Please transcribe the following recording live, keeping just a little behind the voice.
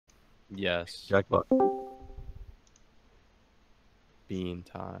Yes. Jackbox. Bean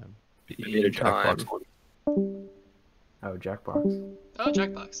time. Bean time. Jackbox one. Oh, jackbox. Oh,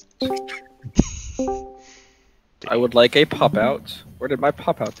 jackbox. I would like a pop out. Where did my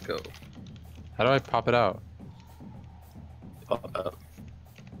pop outs go? How do I pop it out?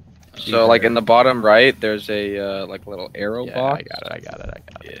 So like in the bottom right, there's a like little arrow Yeah, box. I got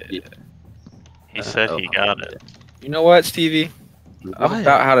it. Yeah. He said he got it. You know what, Stevie? I've What?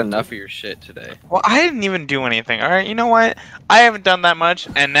 about had enough of your shit today. Well, I didn't even do anything, alright? You know what? I haven't done that much,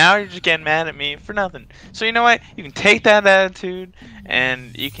 and now you're just getting mad at me for nothing. So you know what? You can take that attitude,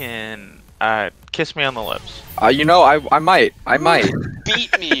 and you can kiss me on the lips. You know, I might.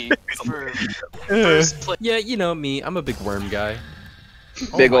 Beat me for first place. Yeah, you know me. I'm a big worm guy.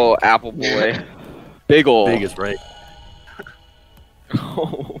 Big ol' apple boy. Big ol'. Big is right.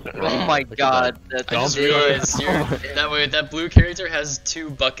 Oh my god, I just realized that blue character has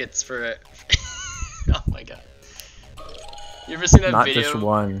 2 buckets for it. Oh my god. You ever seen that Not video? just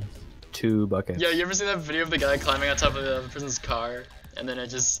 1, 2 buckets. Yeah, you ever seen that video of the guy climbing on top of the other person's car, and then it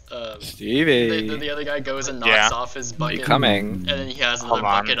just Stevie. the other guy goes and knocks off his bucket, Coming. and then he has another Hold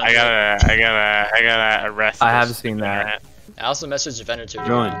on, bucket. I gotta arrest. I have this seen that. I also messaged Venom to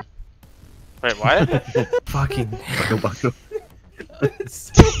Join. Wait, what? Fucking Did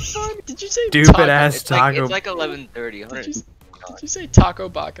you say stupid taco? ass taco. It's like 11:30. Did you say taco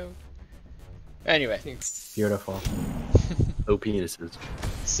baco? Anyway, Beautiful. No penises.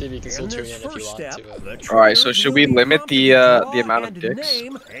 Stevie, you can still tune in if you want to. Alright, so should we limit the amount of dicks?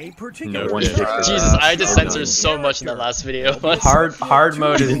 No One dick. dick. Jesus, I had to censor so much in that last video. Hard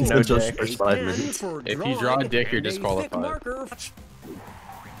mode is no Just dick. for 5 minutes. If you draw a dick, you're disqualified.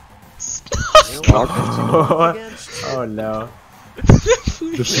 Oh no. Oh,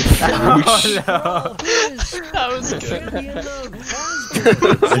 that was good.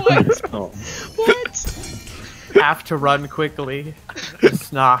 Oh. What? Have to run quickly.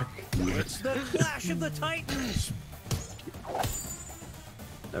 Snock. It's the Clash of the Titans.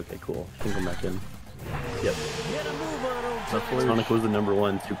 Okay, cool. Can come back in. Yep. Get a move on, old Sonic was the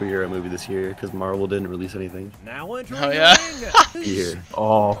 #1 superhero movie this year because Marvel didn't release anything. Now entering Oh yeah. the ring. Here.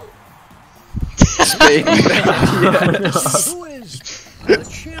 Oh. Who is the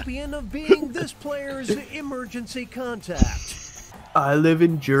champion of being this player's emergency contact? I live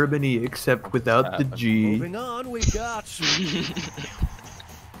in Germany, except without the G. Moving on, we've got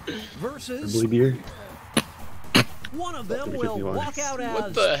versus Blue beer. one of them Give me will 51. walk out as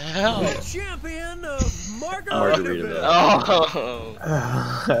What the hell? the champion of Margaritaville. Oh.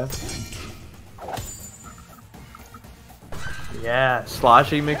 Yeah,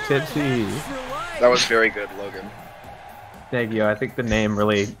 Sloshy McTipsy. That was very good, Logan. Thank you. I think the name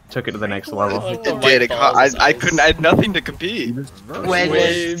really took it to the next level. Like the It did. white balls I size. couldn't. I had nothing to compete.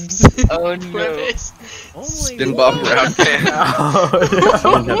 Waves. Oh no. Waves. Spin bop round man. I didn't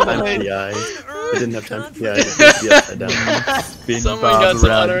have time for the eye. I didn't have time for the upside down. Someone got some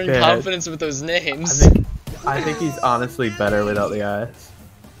unerring confidence with those names. I think he's honestly better without the eyes.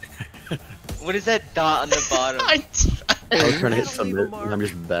 What is that dot on the bottom? I was trying to hit submit, and I'm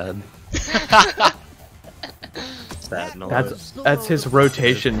just bad. Bad and all that. That's his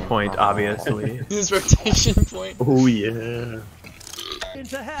rotation point, obviously. His rotation point. Oh yeah.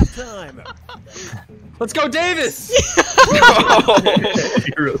 into halftime. Let's go, Davis!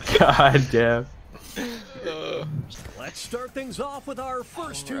 God damn. Let's start things off with our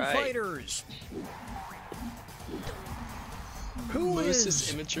first two Alright. fighters. Who This is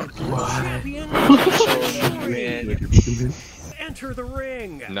is immature. champion? Enter the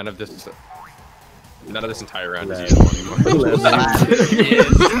ring. None of this entire round is usable anymore.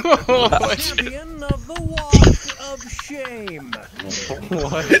 Champion of the Walk of Shame.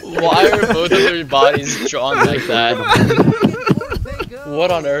 Why are both of their bodies drawn like that?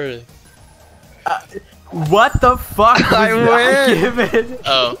 What on earth? What the fuck was that given?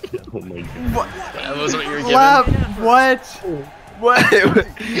 Oh, Oh my god. that was what you were given? Lab, what? What?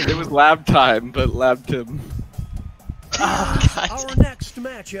 It was lab time, but lab Tim. Our next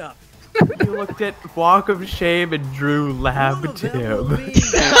matchup. You looked at Walk of Shame and drew One Lab of them will Tim. be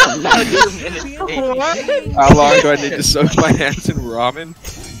champion of Shame. How long do I need to soak my hands in ramen?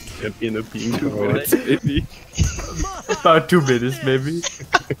 Champion of being 2 minutes, maybe. About 2 minutes, maybe.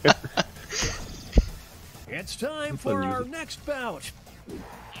 It's time for our next bout.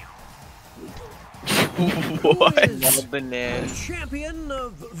 What? Who Banana. is champion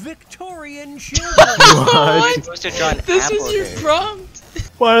of Victorian children? What? Supposed to draw an This apple was your there. prompt.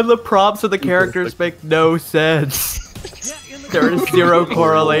 Why do the prompts of the characters make no sense? Get in the There is zero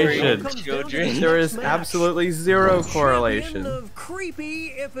correlation. Children. There is absolutely zero Champion correlation. of creepy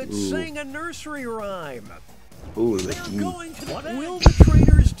if it Ooh. sang a nursery rhyme. Ooh, They're like, going to. What will the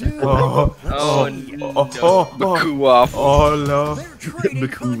trainers do? Oh, Oh, no. Cool off. oh no. They're trading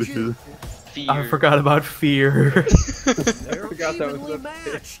punches. Fear. I forgot about fear. They're forgot that was evenly a-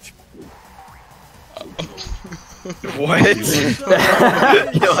 matched. What?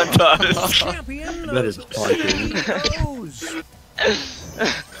 Champion that is haunting. O's.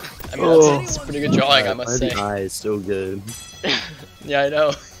 I mean, it's a pretty good drawing, I must say. The eye is so good. Yeah, I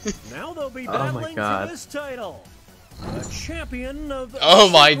know. Now they'll be Oh my battling God. for this title. The champion of. Oh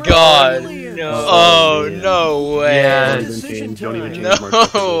my God. Aliens. No. Oh, man. no way. Yeah. Don't even change. Don't even change. Mark No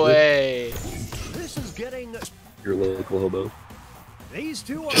Zuckerberg. way. This is getting. Your local hobo. These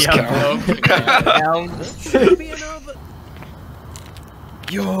two are. Oh my God. Down. The champion of.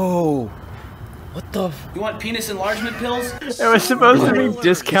 Yo! What the? You want penis enlargement pills? It was supposed to be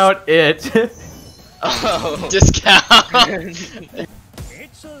discount it. Oh. Discount.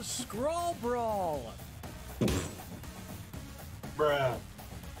 It's a scroll brawl. Bruh.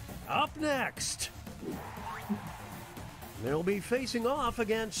 Up next. They'll be facing off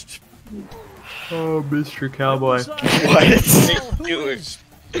against. Oh, Mr. Cowboy. What? Who's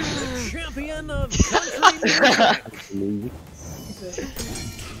the champion of country music?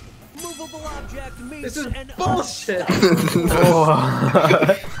 Movable object meets an bullshit.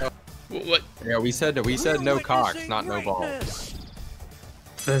 Oh. What? Yeah, we said no cocks, not no balls. greatness.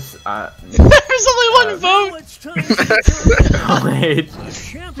 This, There's only one Now vote. it's time to determine wait. the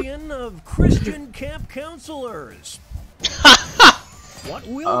champion of Christian camp counselors. What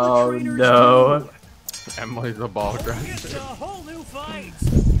will Oh, the trainers no. do? Emily's the ball grabber. It's a whole new fight.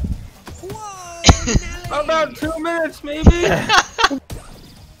 Whoa, Nelly. About 2 minutes, maybe?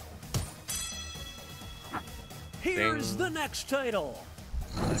 Here's the next title.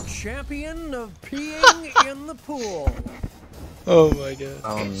 The champion of peeing in the pool. Oh my God.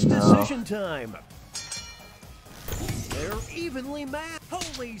 Oh It's no. decision time. They're evenly matched.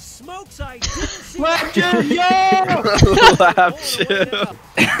 Holy smokes, I didn't see Slap that. Jim, yo!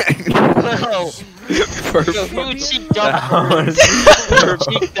 Huge cheek That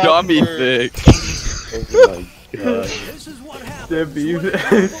was Gummy thick. Oh my god. This is what happens. Debbie.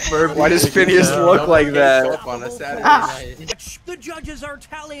 when Why does Phineas look like that? On a Saturday night. the judges are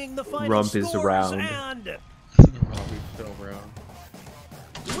tallying the final Rump is scores round. and Still round.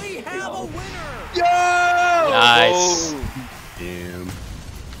 we have a winner. Nice. Damn.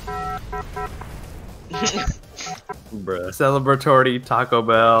 Bruh. Celebratory Taco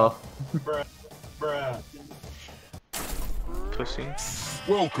Bell. Bruh. Pussy.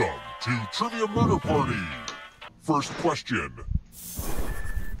 Welcome to Trivia Murder Party. First question.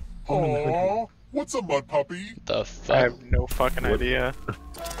 Aww, what's a mud puppy? The I fuck? have no fucking idea.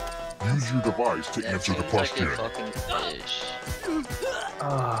 Use your device to answer the question. fucking fish.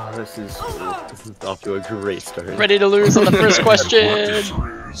 Oh, this is. This is off to a great start. Ready to lose on the first The question?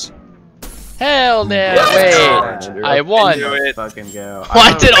 answer is Hell no! Wait, I won. Fucking go.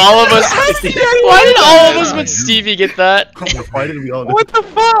 Why did all of us? Why did all of us but Stevie get that? Come on, why didn't we all know? What the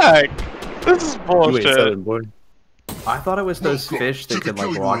fuck? This is You ain't bullshit. seven, boy. I thought it was those fish that could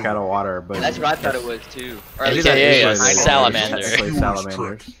like walk out of water, but That's what I thought it was too. Or at maybe least that AKA is a what it is. salamander. Technically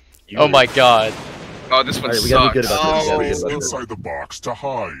salamanders. Oh my God. Oh, this one Alright, we gotta be good sucks. about this. We gotta be space good about this. inside the box to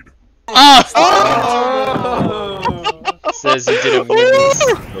hide. Says you didn't win this.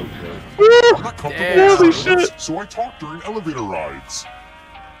 I'm not comfortable Damn. with silence, so I talk during elevator rides.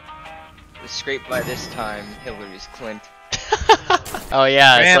 Scraped by this time, Hillary's Clint. Oh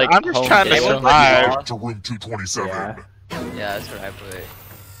yeah, Man, it's like I'm just home trying to video. survive. To room 227. Yeah. Yeah, that's what I put.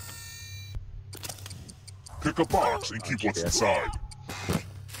 Pick a box and keep what's inside.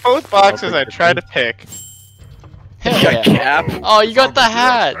 Both boxes I tried to pick. Hell yeah. Cap. Oh, you got the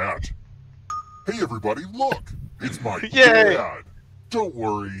hat. Hey everybody, look! It's my Yay. dad! Don't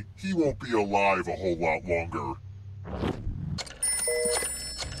worry, he won't be alive a whole lot longer.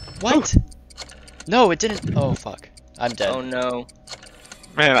 What? No, it didn't. Oh fuck. I'm dead. Oh no.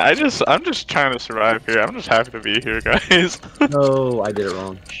 Man, I'm just trying to survive here. I'm just happy to be here, guys. No, I did it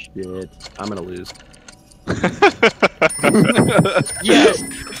wrong. Shit. I'm gonna lose. Yes.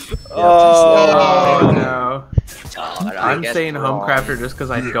 Oh no. God, I I'm guess saying wrong. Homecrafter just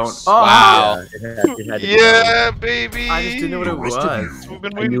because I Yes. don't. Oh! Wow. It had to be Yeah, baby. I just didn't know what it The rest of was. you, We've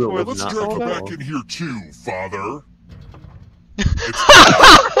been I waiting knew it for was this let's not all drag day. you back in here too, father.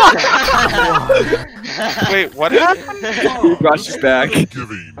 Wait, what happened? Got you back.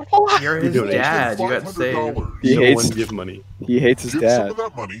 Giving. You're his doing it. dad. You got saved. He no hates- one give money. He hates his Give some dad. of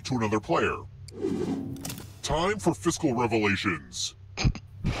that money to another player. Time for fiscal revelations.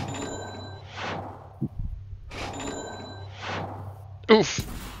 Oof.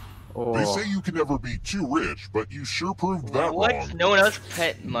 Oh. They say you can never be too rich, but you sure proved that What? wrong. No one else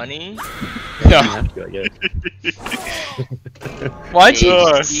pet money? Yeah. Why'd you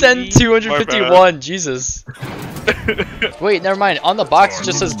Ugh. send 251? Jesus. Wait, never mind. On the box it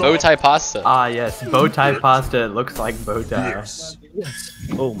just says bow tie pasta. Ah, yes, bow tie pasta. It looks like bow tie. Yes.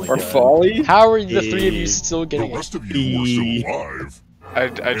 Oh my Or god. Folly? How are the three of you still The getting it? rest of you who are still alive. I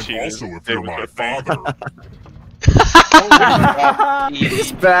And cheated. also, if They you're were my good thing. father.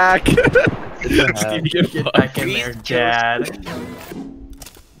 He's back. Stevie, get back in there, Dad.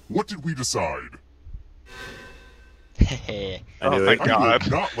 What did we decide? I Oh knew my it. I God.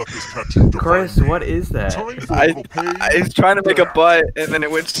 will not let this tattoo define Chris, me. what is that? Time for a little pain. I was trying to make a butt, and then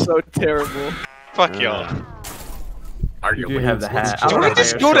it went so terrible. Fuck y'all. You do have the hat. Do Do I'm we not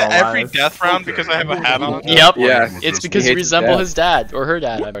just sure go to you're every alive. death round because I have a hat on? Yep. Yeah. It's He because you hates resemble dad. his dad or her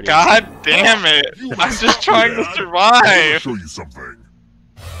dad. I've already God damn it! I'm just trying to I'll survive. show you something.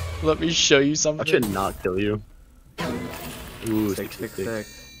 Let me show you I something. should not kill you. Ooh,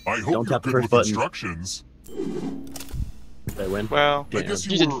 666. I hope Don't you're tap the good first with button. instructions. Did I win? Well, I guess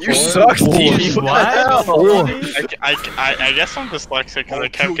You you did were. You suck, Stevie. What? I guess I'm dyslexic because I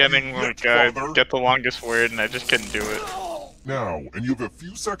kept getting like get the longest word and I just couldn't do it. Now, and you have a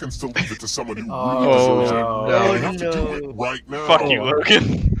few seconds to leave it to someone who really Oh, deserves it. no. You have to do it right now. Fuck you,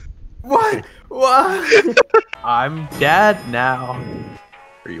 Logan. What? What? I'm dad now.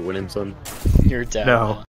 Are you winning, son? Your dad. No.